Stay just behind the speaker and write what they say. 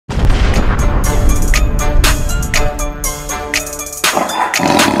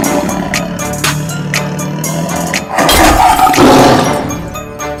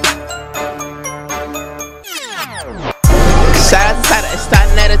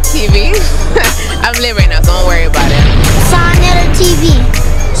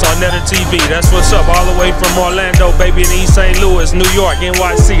Sarnetta TV. That's what's up. All the way from Orlando, baby, in East St. Louis, New York,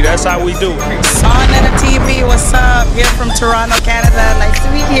 NYC. That's how we do it. Sarnetta TV, what's up? Here from Toronto, Canada. Nice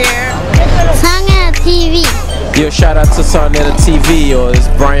to be here. Sarnetta TV. Yo, shout out to Sarnetta TV, yo, it's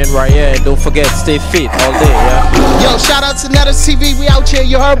Brian Ryan. Don't forget, stay fit all day, yeah? Yo, shout out to Netta TV, we out here,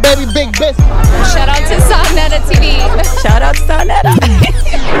 you heard, baby, big business. Shout out to Sarnetta TV. Shout out to Sarnetta.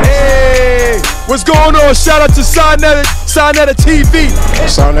 Hey, what's going on? Shout out to Sarnetta TV.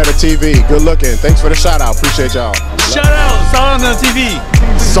 Sarnetta TV, good looking. Thanks for the shout out, appreciate y'all. Shout out Sarnetta TV.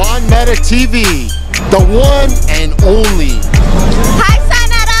 Sarnetta TV, the one and only. Hi,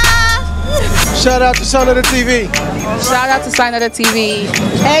 Sarnetta. Shout out to Sarnetta TV. Shout out to Sarnetta TV.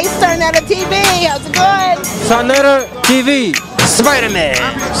 Hey, Sarnetta TV, how's it going? Sarnetta TV. Spider-Man.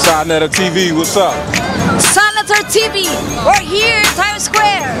 Sarnetta TV, what's up? Sarnetta TV. We're here in Times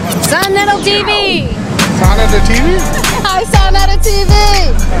Square. Sarnetta TV. Sarnetta TV? Hi, Sarnetta TV.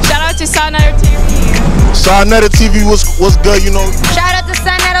 Shout out to Sarnetta TV. Sarnetta TV, what's good, you know? Shout out to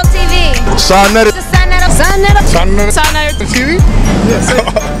Sarnetta TV. Sarnetta. Sarnetta TV? Yes.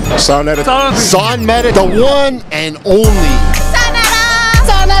 Sarnetta. Sarnetta, the one and only.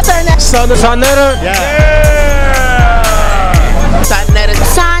 Sarnetta. Sarnetta. Yeah. Sarnetta.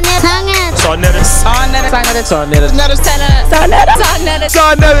 Sarnetta. Sarnetta.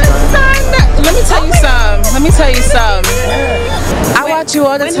 Sarnetta. Let me tell you something. I watch you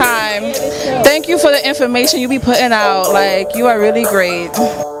all the time. Thank you for the information you be putting out. Like, you are really great.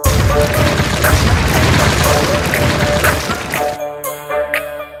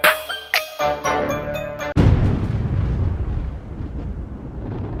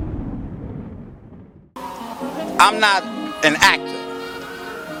 I'm not an actor.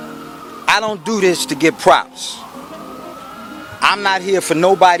 I don't do this to get props. I'm not here for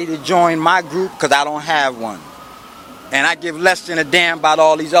nobody to join my group because I don't have one. And I give less than a damn about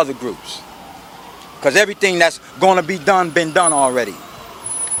all these other groups. Because everything that's going to be done, been done already.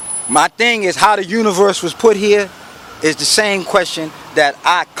 My thing is how the universe was put here is the same question that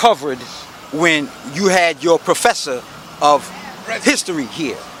I covered when you had your professor of history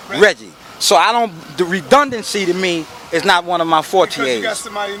here, Reggie. So the redundancy to me is not one of my fortes. Because you got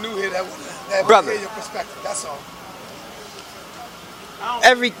somebody new here that brother, your perspective, that's all.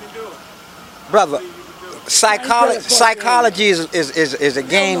 Psychology is a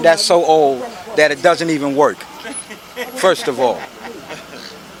game that's so old that it doesn't even work, first of all.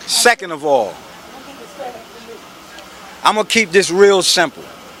 Second of all, I'm going to keep this real simple.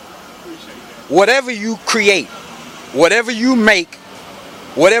 Whatever you create, whatever you make,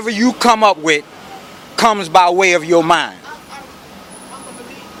 whatever you come up with comes by way of your mind.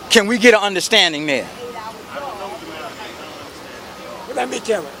 Can we get an understanding there? They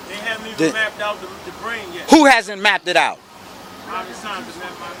haven't even mapped out the brain yet. Who hasn't mapped it out? Modern science has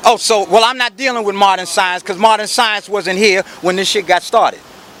not mapped Oh, so, well, I'm not dealing with modern science because modern science wasn't here when this shit got started.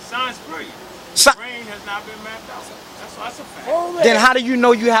 Science free. The brain has not been mapped out. That's a fact. Then how do you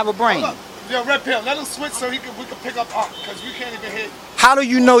know you have a brain? Yo, Red Pill, let him switch so we can pick up art because we can't even hit. How do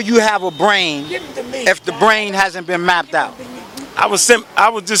you know you have a brain if the brain hasn't been mapped out? I was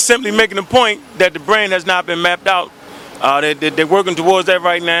just simply making the point that the brain has not been mapped out. They're working towards that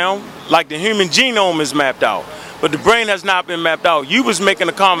right now. Like the human genome is mapped out, but the brain has not been mapped out. You was making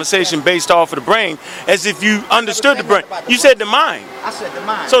a conversation based off of the brain as if you understood the brain. You said the mind. I said the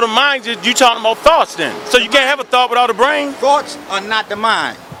mind. So the mind, you talking about thoughts then. So you can't have a thought without a brain? Thoughts are not the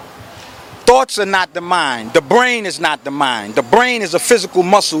mind. Thoughts are not the mind. The brain is not the mind. The brain is a physical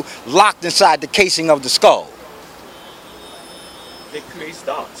muscle locked inside the casing of the skull. It creates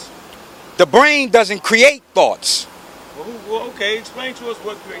thoughts. The brain doesn't create thoughts. Well, okay, explain to us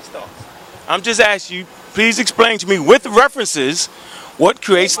what creates thoughts. I'm just asking you, please explain to me with references what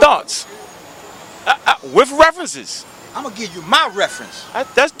creates thoughts. With references. I'm gonna give you my reference.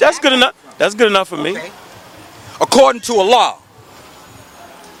 That's good enough. That's good enough for me. Okay. According to Allah,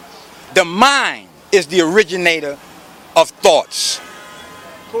 the mind is the originator of thoughts.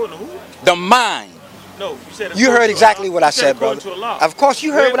 According to who? The mind. No, you said. You heard exactly what I said, according brother. to Allah. Of course,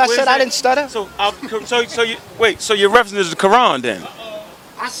 you heard what I said. I didn't stutter. So your reference is the Quran then?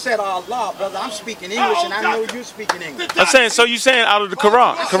 I said Allah, brother. I'm speaking English, and I know you're speaking English. I'm saying, so you saying out of the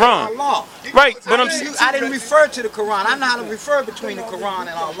Quran? Allah. Right, but I didn't refer to the Quran. I know how to refer between the Quran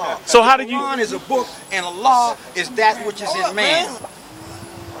and Allah. So how do you? The Quran is a book, and Allah is that which is in man.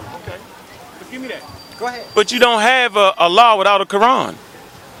 Okay, but give me that. Go ahead. But you don't have a law without a Quran.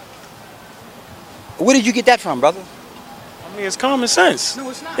 Where did you get that from, brother? I mean, it's common sense. No,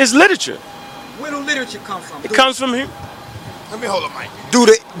 it's not. It's literature. Where do literature come from? It comes from here. Let me hold a mic.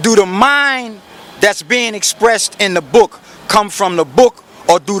 Do the mind that's being expressed in the book come from the book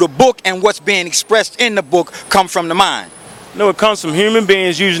Or do the book and what's being expressed in the book come from the mind? No, it comes from human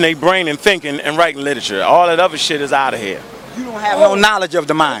beings using their brain and thinking and writing literature. All that other shit is out of here. You don't have no knowledge of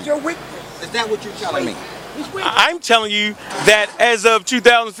the mind. Is that what you're telling me? I'm telling you that as of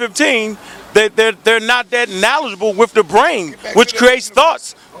 2015, they're not that knowledgeable with the brain, which creates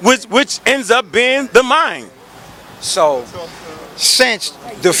thoughts, which ends up being the mind. So, since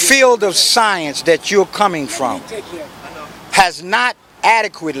the field of science that you're coming from has not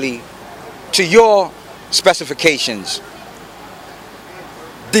adequately, to your specifications,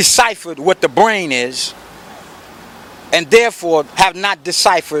 deciphered what the brain is, and therefore have not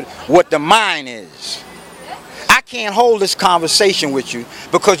deciphered what the mind is, I can't hold this conversation with you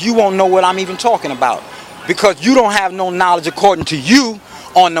because you won't know what I'm even talking about. Because you don't have no knowledge according to you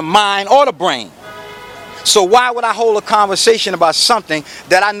on the mind or the brain. So why would I hold a conversation about something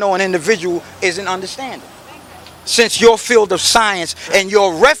that I know an individual isn't understanding? Since your field of science and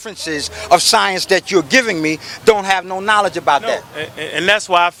your references of science that you're giving me don't have no knowledge about that. And that's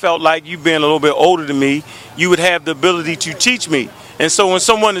why I felt like you being a little bit older than me, you would have the ability to teach me. And so when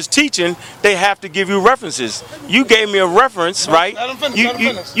someone is teaching, they have to give you references. You gave me a reference, right?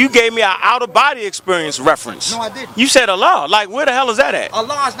 You gave me an out-of-body experience reference. No, I didn't. You said Allah. Like, where the hell is that at?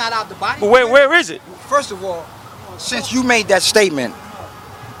 Allah is not out the body. But where is it? First of all, since you made that statement,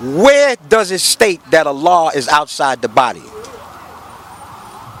 where does it state that Allah is outside the body?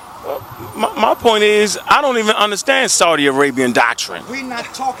 My point is, I don't even understand Saudi Arabian doctrine. We're not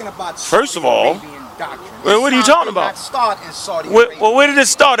talking about First of all, Saudi Arabian doctrine. well, what are you talking about? Start in Saudi Arabia. Well, where did it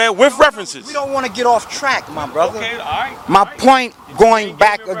start at? With references. We don't want to get off track, my brother. Okay, all right. My point, going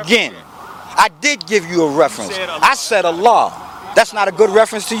back again, I did give you a reference. I said Allah. That's not a good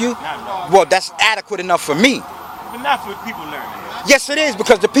reference to you? Well, that's adequate enough for me. But not for people learning. Yes, it is,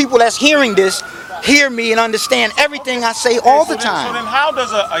 because the people that's hearing this hear me and understand everything I say all the time. So then how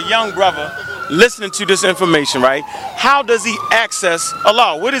does a young brother listening to this information, right, how does he access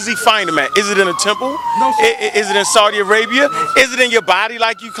Allah? Where does he find him at? Is it in a temple? No, sir. Is it in Saudi Arabia? Is it in your body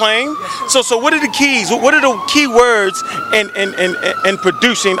like you claim? So what are the keys? What are the key words in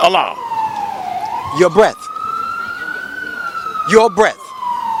producing Allah? Your breath. Your breath.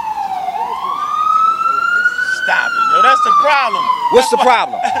 Stop it, yo. That's the problem. What's the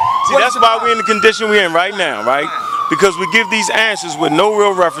problem? See, that's why we're in the condition we're in right now, right? Because we give these answers with no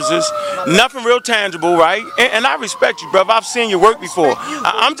real references, nothing real tangible, right? And I respect you, brother. I've seen your work before.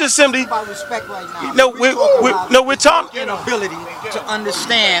 I'm just simply. About respect right now. No, we're talking. Inability to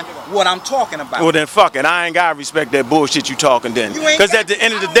understand what I'm talking about. Well then, fuck it. I ain't gotta respect that bullshit you talking then. Because at the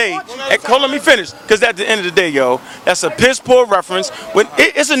end of the day, let me finish. Because at the end of the day, yo, that's a piss poor reference.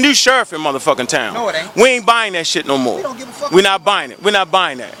 It's a new sheriff in motherfucking town. No, it ain't. We ain't buying that shit no more. We don't give a fuck. We're not buying it. We're not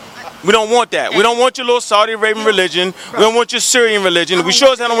buying that. We don't want that. We don't want your little Saudi Arabian religion. We don't want your Syrian religion. We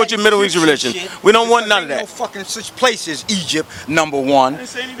sure as hell don't want your Middle Eastern religion. We don't want none of that. No fucking such places, Egypt, number one.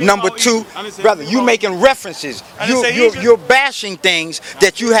 Number two, brother, you making references. You're bashing things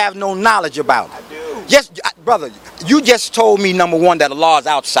that you have no knowledge about. Yes, brother, you just told me, number one, that Allah is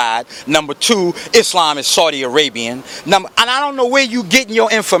outside. Number two, Islam is Saudi Arabian. And I don't know where you getting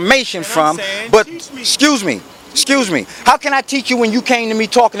your information from, but excuse me. How can I teach you when you came to me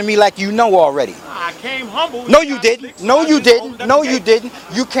talking to me like you know already? I came humble. No, you didn't. No, you didn't. No, you didn't.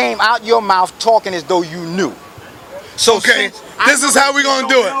 You came out your mouth talking as though you knew. So okay, this is how we gonna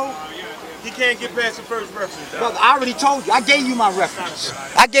do it. He can't get past the first reference. Brother, I already told you. I gave you my reference.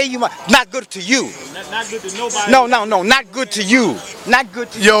 I gave you my. Not good to you. Not good to nobody. No, not good to you. Not good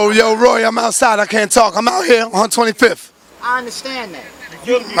to you. Yo, Roy, I'm outside. I can't talk. I'm out here on 25th. I understand that.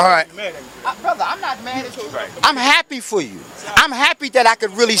 All right. Brother, I'm not mad at you. I'm happy for you. I'm happy that I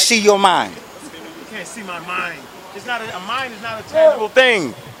could really see your mind. You can't see my mind. It's not a mind is not a tangible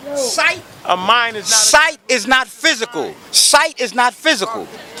thing. Sight. A mind is not. Sight is not physical. Sight is not physical.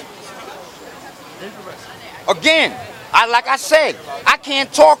 Again, like I said, I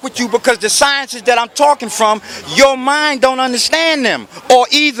can't talk with you because the sciences that I'm talking from, your mind don't understand them. Or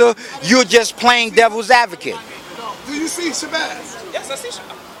either you're just playing devil's advocate. Do you see Shabazz? Yes, I see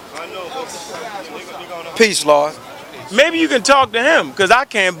Shabazz. Peace, Lord. Maybe you can talk to him because I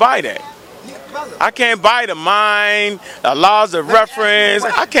can't buy that. I can't buy the mind, the laws of reference.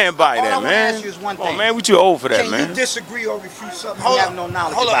 I can't buy that, man. Ask you is one Oh thing. man, we too old for that, Can man. you disagree or refute something you have no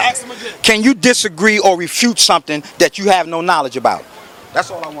knowledge Hold on, about? ask him again. Can you disagree or refute something that you have no knowledge about?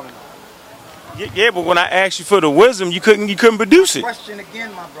 That's all I want to know. Yeah, but when I asked you for the wisdom, you couldn't produce it. Question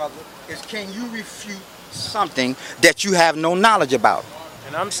again, my brother, is can you refute something that you have no knowledge about?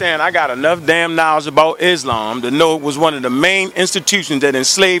 And I'm saying I got enough damn knowledge about Islam to know it was one of the main institutions that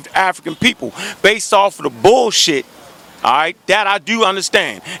enslaved African people based off of the bullshit All right, that I do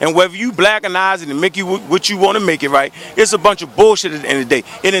understand. And whether you blackinize it and make you what you want to make it, right, it's a bunch of bullshit at the end of the day.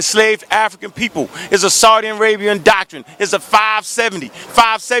 It enslaved African people. It's a Saudi Arabian doctrine. It's a 570.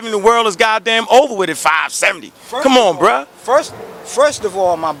 570, the world is goddamn over with at 570. Come on, bruh. First of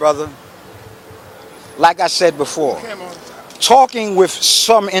all, my brother, like I said before, talking with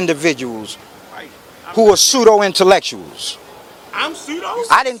some individuals who are pseudo-intellectuals. I'm pseudo?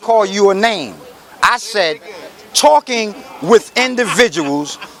 I didn't call you a name. I said talking with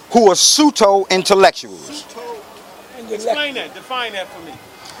individuals who are pseudo-intellectuals. Explain that. Define that for me.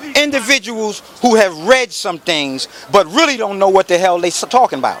 Please. Individuals who have read some things but really don't know what the hell they're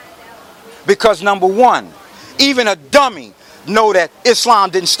talking about. Because number one, even a dummy know that Islam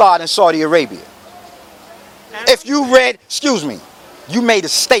didn't start in Saudi Arabia. If you read, excuse me, you made a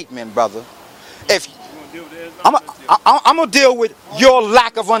statement, brother. If I'm gonna deal with your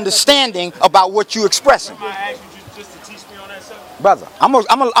lack of understanding about what you're expressing. Brother, I'm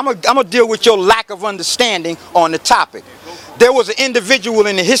gonna deal with your lack of understanding on the topic. There was an individual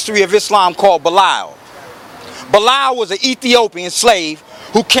in the history of Islam called Bilal. Bilal was an Ethiopian slave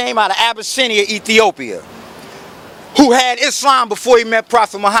who came out of Abyssinia, Ethiopia, who had Islam before he met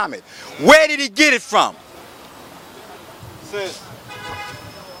Prophet Muhammad. Where did he get it from?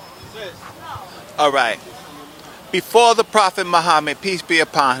 All right. Before the Prophet Muhammad, peace be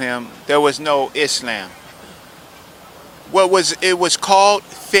upon him, there was no Islam. It was called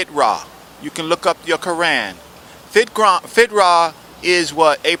Fitra. You can look up your Quran. Fitra is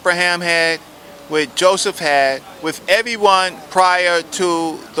what Abraham had, what Joseph had, with everyone prior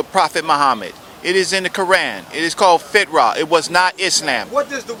to the Prophet Muhammad. It is in the Quran. It is called Fitra. It was not Islam. What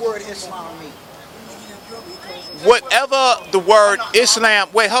does the word Islam mean? Whatever the word Islam,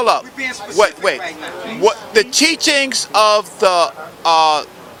 wait, hold up. Wait. What the teachings of the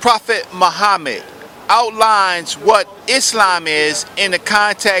Prophet Muhammad outlines what Islam is in the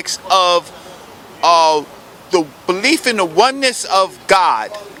context of the belief in the oneness of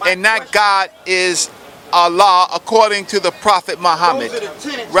God, and that God is Allah according to the Prophet Muhammad.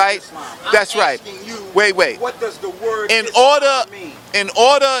 Right? That's right. Wait. What does the word Islam mean? In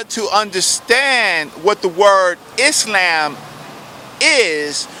order to understand what the word Islam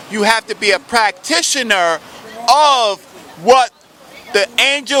is, you have to be a practitioner of what the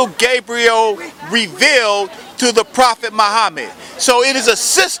angel Gabriel revealed to the Prophet Muhammad. So it is a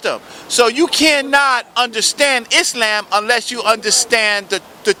system. So you cannot understand Islam unless you understand the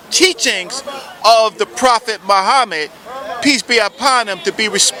teachings of the Prophet Muhammad, peace be upon him, to be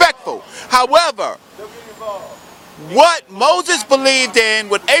respectful. However, what Moses believed in,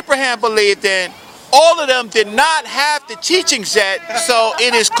 what Abraham believed in, all of them did not have the teachings yet, so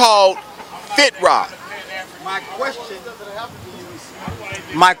it is called Fitra.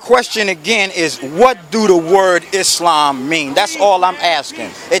 My question again is, what do the word Islam mean? That's all I'm asking.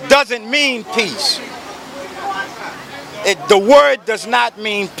 It doesn't mean peace. The word does not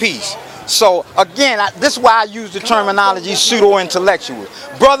mean peace. So again, this is why I use the terminology pseudo-intellectual.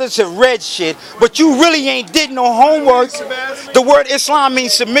 Brothers have read shit, but you really ain't did no homework. The word Islam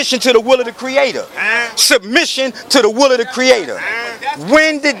means submission to the will of the Creator. Submission to the will of the Creator.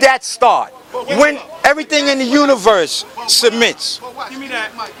 When did that start? When everything in the universe submits. Give me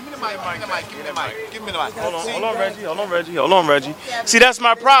that mic. Give me the mic. Give me the mic. Hold on, Reggie. See, that's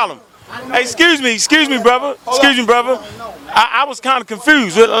my problem. Hey, excuse me, brother. I was kind of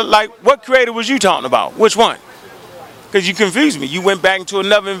confused. Like, what creator was you talking about? Which one? Because you confused me. You went back into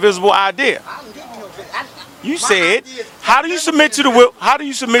another invisible idea. You said, how do you submit to the will? How do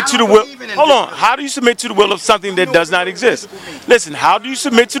you submit to the will? Hold on. How do you submit to the will of something that does not exist? Listen, how do you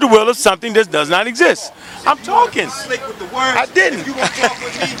submit to the will of something that does not exist? I'm talking. I didn't. You want to talk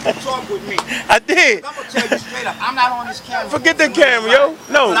with me? Talk with me. I did. I'm going to tell you straight up. I'm not on this camera. Forget the camera, yo.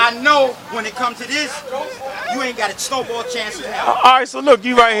 No. But I know when it comes to this, you ain't got a snowball chance in hell. All right, so look,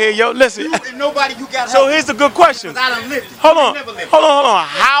 you right here, yo. Listen. Nobody you got. So here's a good question. Hold on.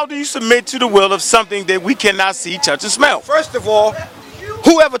 How do you submit to the will of something that we cannot see, touch, and smell? First of all,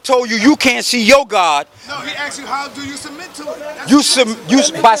 whoever told you you can't see your God? No, he asked you, how do you submit to it?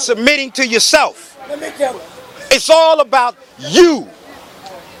 You by submitting to yourself. It's all about you.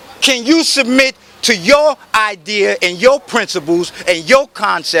 Can you submit to your idea and your principles and your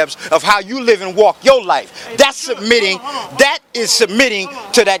concepts of how you live and walk your life? That's submitting. That is submitting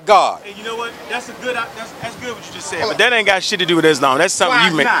to that God. Hey, you know what? That's good what you just said, but that ain't got shit to do with Islam. That's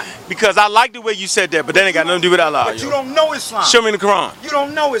something you make. Because I like the way you said that, but that ain't got nothing to do with Allah. But you don't know Islam. Show me the Quran. You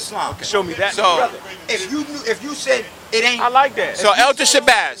don't know Islam. Okay. Show me that. So, brother, if you said it ain't, I like that. So Elder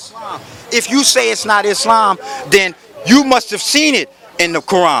Shabazz, if you say it's not Islam, then you must have seen it in the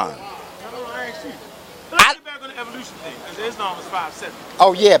Quran. Let's get back on the evolution thing. Islam was 5'7".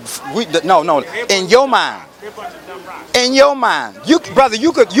 Oh yeah, no. In your mind. In your mind, brother,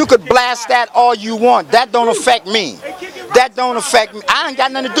 you could blast that all you want. That don't affect me. That don't affect me. I ain't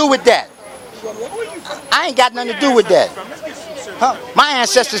got nothing to do with that. I ain't got nothing to do with that. Huh? My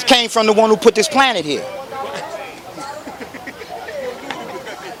ancestors came from the one who put this planet here.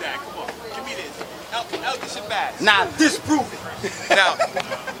 Now disprove it. Now,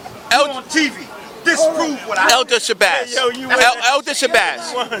 on TV. Disprove what I Elder Shabazz. Elder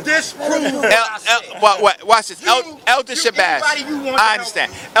Shabazz. disprove. Watch this. Elder Shabazz. I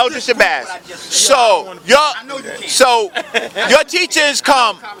understand. Elder Shabazz. So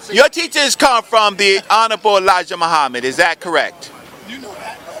your teachers come from the Honorable Elijah Muhammad. Is that correct?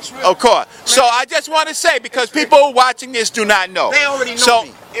 Of course. So I just want to say, because people watching this do not know. They already know so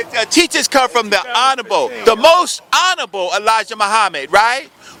me. If the teachers come from the most honorable Elijah Muhammad, right?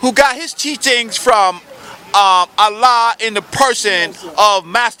 Who got his teachings from Allah in the person of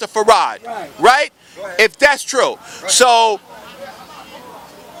Master Farad, right? If that's true. So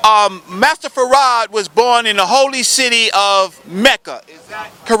Master Farad was born in the holy city of Mecca. Is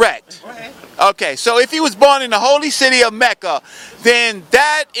that correct? Okay, so if he was born in the holy city of Mecca, then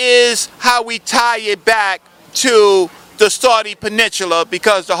that is how we tie it back to the Saudi Peninsula,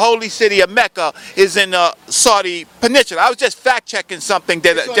 because the holy city of Mecca is in the Saudi Peninsula. I was just fact checking something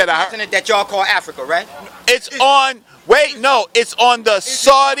that I heard. Continent that y'all call Africa, right? It's on the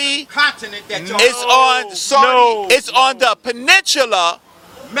Saudi continent that y'all It's on Saudi. It's on the peninsula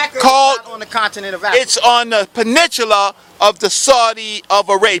Mecca called is not on the continent of Africa. It's on the peninsula of the Saudi of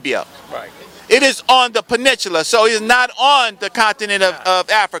Arabia. Right. It is on the peninsula, so it's not on the continent of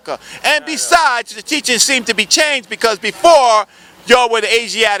Africa. And besides, the teachings seem to be changed, because before y'all were the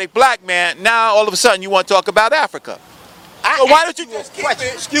Asiatic black man, now all of a sudden you want to talk about Africa. So why don't you just keep it?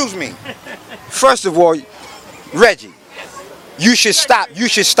 Excuse me. First of all, Reggie, you should stop. You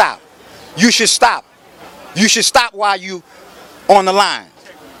should stop. You should stop. You should stop while you on the line.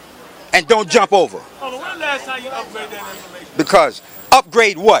 And don't jump over. Hold on, when the last time you upgraded that information? Because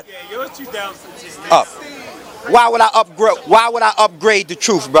upgrade what? Yeah, yours 2016. Up. Why would I upgrade the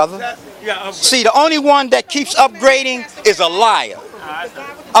truth, brother? Yeah, See, the only one that keeps upgrading is a liar.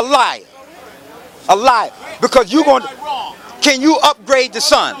 A liar. A liar. Because you going to... Can you upgrade the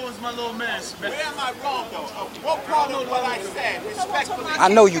sun? Where am I wrong, though? What part of what I said, respectfully? I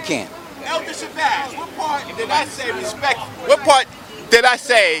know you can. Elder Shabazz, what part did I say What part did I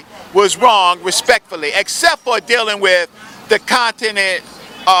say was wrong, respectfully, except for dealing with the continent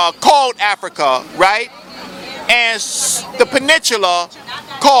called Africa, right? And the peninsula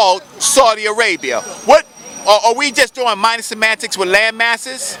called Saudi Arabia. What are we just doing minor semantics with land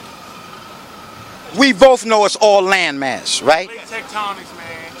masses? We both know it's all landmass, right? Plate tectonics,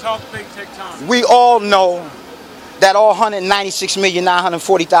 man. Talk plate tectonics. We all know that all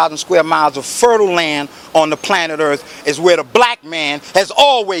 196,940,000 square miles of fertile land on the planet Earth is where the black man has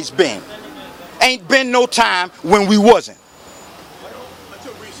always been. Ain't been no time when we wasn't.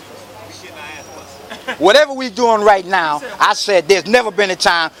 Whatever we doing right now, I said there's never been a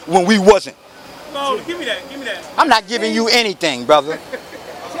time when we wasn't. No, give me that. Give me that. I'm not giving you anything, brother.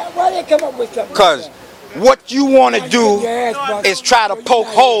 Why they come up with something? Because what you want to do is try to poke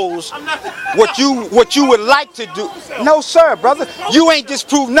holes. What you would like to do. No, sir, brother. You ain't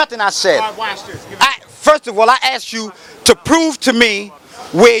disproved nothing I said. First of all, I asked you to prove to me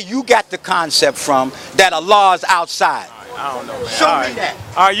where you got the concept from that Allah is outside. I don't know, man. Show me that.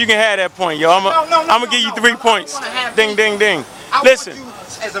 All right, you can have that point, yo. I'm gonna give you 3 points. Ding, ding, ding. Listen.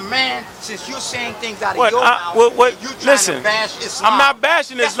 As a man, since you're saying things out of What? your mouth, you're trying Listen. to bash Islam. I'm not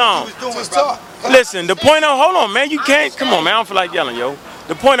bashing That's Islam. what you was doing, brother. Listen, the point hold on, man. You can't. Come on, man. I don't feel like yelling, yo.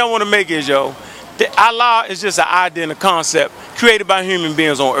 The point I want to make is, yo, that Allah is just an idea and a concept created by human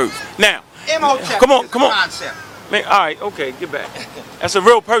beings on Earth. Now, come on. Concept. Man, all right, okay, get back. That's a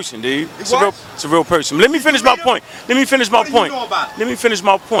real person, dude. It's a real person. Let me finish my point. Let me finish my point. Let me finish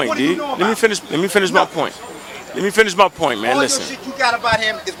my point, dude. Let me finish my point. Let me finish my point, man. Listen. All your shit you got about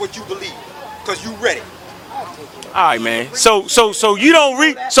him is what you believe, cause you read it. All right, man. So you don't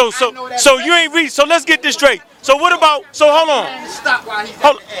read. So you ain't read. So let's get this straight. So what about? So hold on. Stop while he's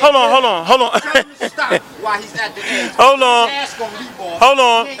Hold on. Tell him to stop while he's at the edge. Hold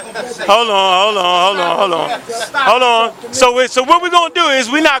on. So what we're gonna do is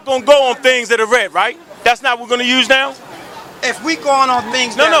we're not gonna go on things that are red, right? That's not what we're gonna use now. If we going on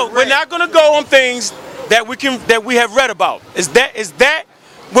things, We're not gonna go on things that we have read about. Is that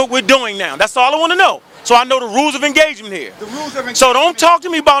what we're doing now? That's all I want to know. So I know the rules of engagement here. So don't talk to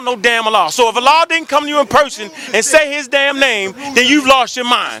me about no damn Allah. So if Allah didn't come to you in person and say his damn name, then you've lost your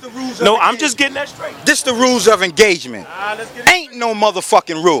mind. No, I'm just getting that straight. This the rules of engagement. Ain't no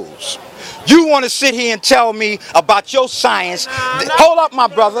motherfucking rules. You want to sit here and tell me about your science? Hold up, my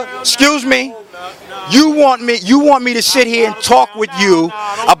brother. Excuse me. You want me to sit here and talk with you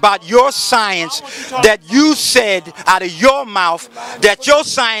about your science that you said out of your mouth that your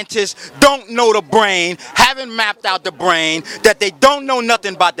scientists don't know the brain, haven't mapped out the brain, that they don't know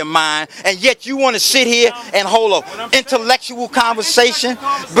nothing about the mind, and yet you want to sit here and hold an intellectual conversation?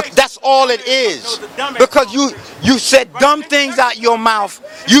 But that's all it is. Because you said dumb things out your mouth.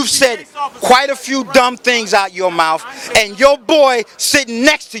 You've said quite a few dumb things out your mouth, and your boy sitting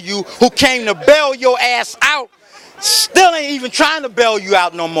next to you who came to bail your ass out still ain't even trying to bail you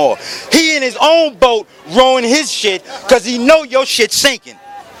out no more. He in his own boat rowing his shit because he know your shit sinking.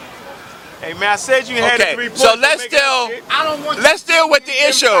 Hey man, I said you had 3 points. So let's deal with the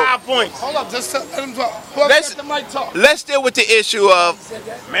issue. 5 points. Hold up, just let him talk. Let's deal with the issue of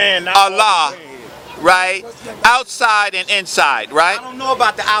Allah, right? Outside and inside, right? I don't know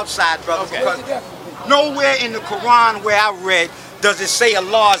about the outside, brother, because nowhere in the Quran where I read does it say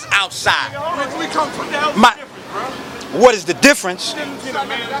Allah is outside. What is the difference?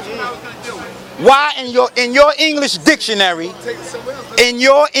 Why in your English dictionary,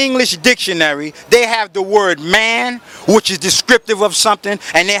 they have the word man, which is descriptive of something,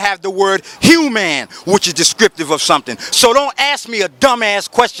 and they have the word human, which is descriptive of something. So don't ask me a dumbass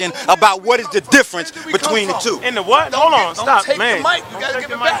question about what is the difference between the two. In the what? Hold on, stop, man.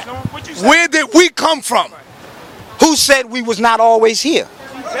 Where did we come from? Who said we was not always here?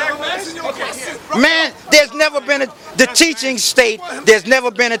 Man, there's never been the teaching state, there's never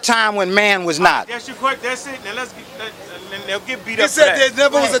been a time when man was not. That's your question. That's it. Now they'll get beat up. He said there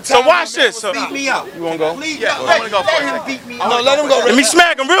never was a time. So watch this. Beat me up. You want to go? Yeah, I want to go first. Let him beat me up. No, let him go. Let me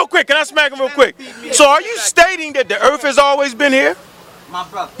smack him real quick. Can I smack him real quick? So are you stating that the earth has always been here? My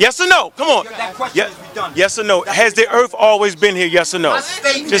brother. Yes or no? Come on. That question is redundant. Yes or no? Has the earth always been here? Yes or no?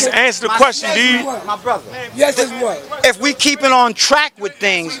 Just answer the question, dude. My brother. Yes, it's what? If we keeping on track with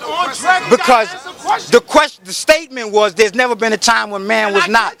things, because the statement was there's never been a time when man was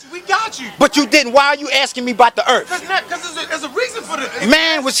not. We got you. But you didn't. Why are you asking me about the earth? Because there's a reason for this.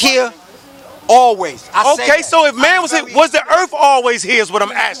 Man was here always. Okay, so if man was here, was the earth always here is what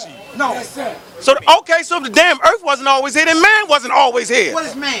I'm asking you. No. So, okay, so if the damn earth wasn't always here, then man wasn't always here. What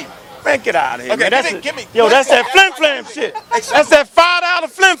is man? Man, get out of here, Okay, man. give me. Yo, that's that flim-flam shit. That's that $5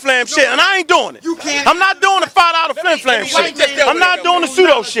 flim-flam shit, and I ain't doing it. I'm not doing the $5 flim-flam shit. I'm not doing the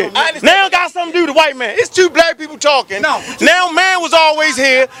pseudo shit. Now it got something to do with the white man. It's two black people talking. No. Now man was always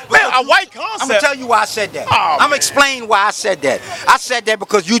here. Man, a white concept. I'm going to tell you why I said that. Oh, I'm going to explain why I said that. I said that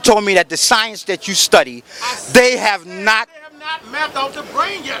because you told me that the science that you study, they have not mapped out the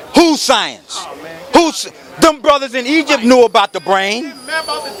brain yet. Whose science? Them brothers in Egypt knew about the brain. Map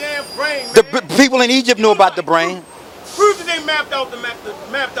out the damn brain, man. The people in Egypt knew about the brain. Prove that they mapped out the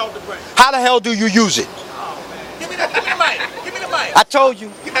brain. How the hell do you use it? Give me the mic. Give me the mic. I told you.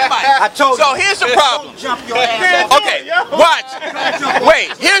 Give me the mic. I told you. So here's the problem. Don't jump your ass off. Okay, watch.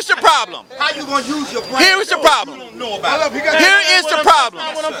 Wait, here's the problem. How you gonna use your brain? Here is the problem. You don't know about it. Here is the problem.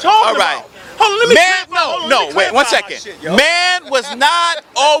 That's what I'm talking All right. about. Hold on, let me Wait, 1 second. Man was not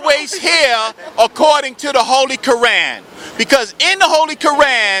always here according to the Holy Quran. Because in the Holy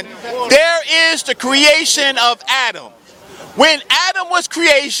Quran, there is the creation of Adam. When Adam was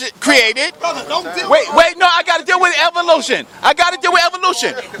created, wait, no, I got to deal with evolution.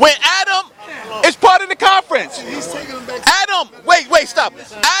 When Adam is part of the conference. Adam, wait, stop.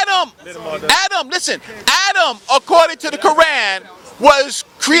 Adam, listen. Adam, according to the Quran, was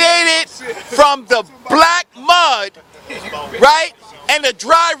created from the black mud, right, and the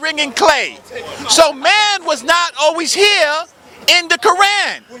dry ringing clay. So man was not always here in the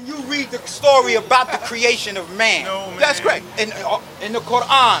Quran. When you read the story about the creation of man, that's correct. In the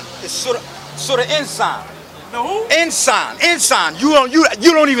Quran, it's Surah Insan. No, who? Insan.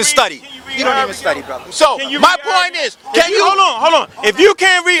 You don't even study. You don't even study, brother. So my point is, hold on. If you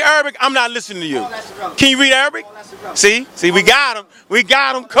can't read Arabic, I'm not listening to you. Can you read Arabic? See, we got him. We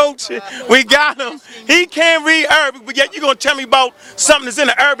got him, coach. We got him. He can't read Arabic, but yet you're gonna tell me about something that's in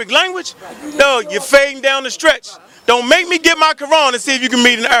the Arabic language? No, you're fading down the stretch. Don't make me get my Quran and see if you can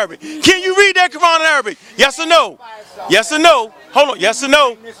read in Arabic. Can you read that Quran in Arabic? Yes or no? Yes or no? Hold on. Yes or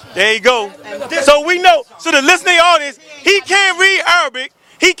no? There you go. So we know. So the listening audience, he can't read Arabic.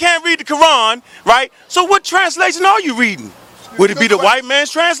 He can't read the Quran, right? So what translation are you reading? Would it be the white man's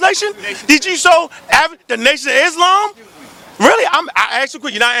translation? Did you show the Nation of Islam? Really? I asked you a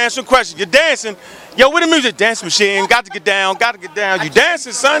question. You're not answering questions. You're dancing. Yo, with the music, dance machine. Got to get down. Got to get down. You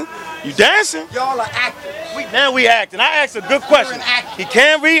dancing, son? You dancing? Y'all are actors. Now we acting. I asked a good question. He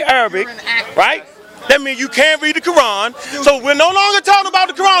can't read Arabic, right? That means you can't read the Quran. So we're no longer talking about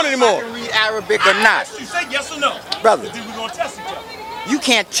the Quran anymore. I can read Arabic or not. You say yes or no, brother. Then we're gonna test each other. You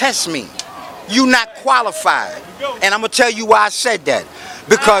can't test me. You not qualified. And I'm gonna tell you why I said that.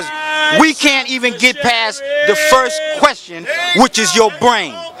 Because we can't even get past the first question, which is your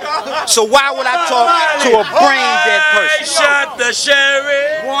brain. So why would I talk to a brain dead person? Shut the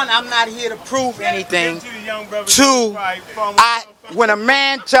sheriff. One, I'm not here to prove anything. Two, when a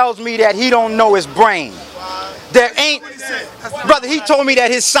man tells me that he don't know his brain, there ain't, brother, he told me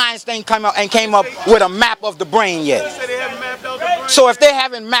that his science thing came up with a map of the brain yet. So if they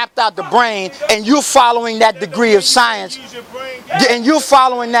haven't mapped out the brain and you're following that degree of science,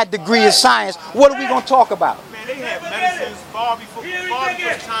 what are we going to talk about? Man, they had medicines far before the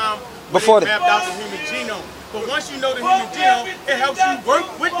time before they mapped out the human genome. But once you know the human genome, it helps you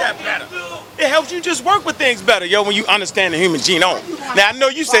work with that better. It helps you just work with things better, yo, when you understand the human genome. Now, I know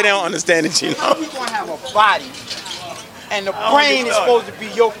you say they don't understand the genome. We're going to have a body, and the brain is supposed to be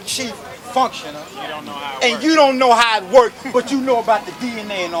your chief functioner, and you don't know how it works, but you know about the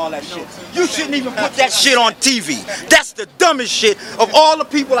DNA and all that shit. You shouldn't even put that shit on TV. That's the dumbest shit of all the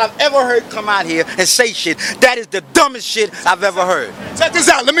people I've ever heard come out here and say shit. That is the dumbest shit I've ever heard. Check this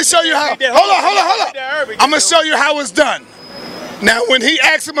out. Let me show you how. Hold on. I'm going to show you how it's done. Now, when he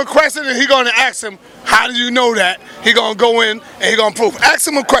asks him a question and he going to ask him, how do you know that? He going to go in and he going to prove. Ask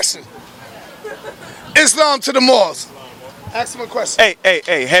him a question. Islam to the Moors. Ask him a question.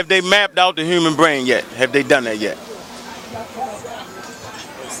 Hey, have they mapped out the human brain yet? Have they done that yet?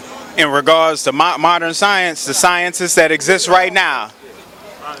 In regards to modern science, the scientists that exist right now,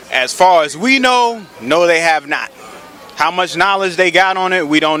 as far as we know, no, they have not. How much knowledge they got on it,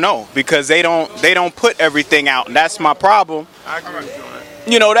 we don't know, because they don't put everything out, and that's my problem. I agree with you on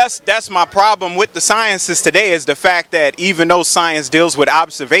that. You know, that's my problem with the sciences today, is the fact that even though science deals with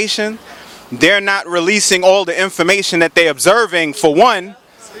observation, they're not releasing all the information that they're observing, for one.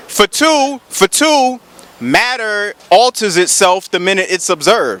 For two, matter alters itself the minute it's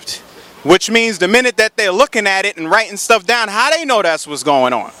observed, which means the minute that they're looking at it and writing stuff down, how they know that's what's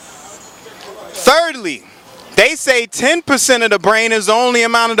going on? Thirdly, they say 10% of the brain is the only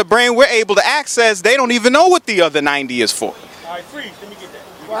amount of the brain we're able to access. They don't even know what the other 90 is for. All right, freeze. Let me get that.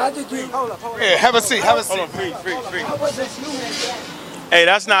 Why did you? Hold up. Yeah, have a seat. Hold on, freeze. Hey,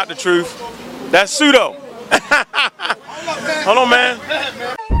 that's not the truth. That's pseudo. Hold on, man.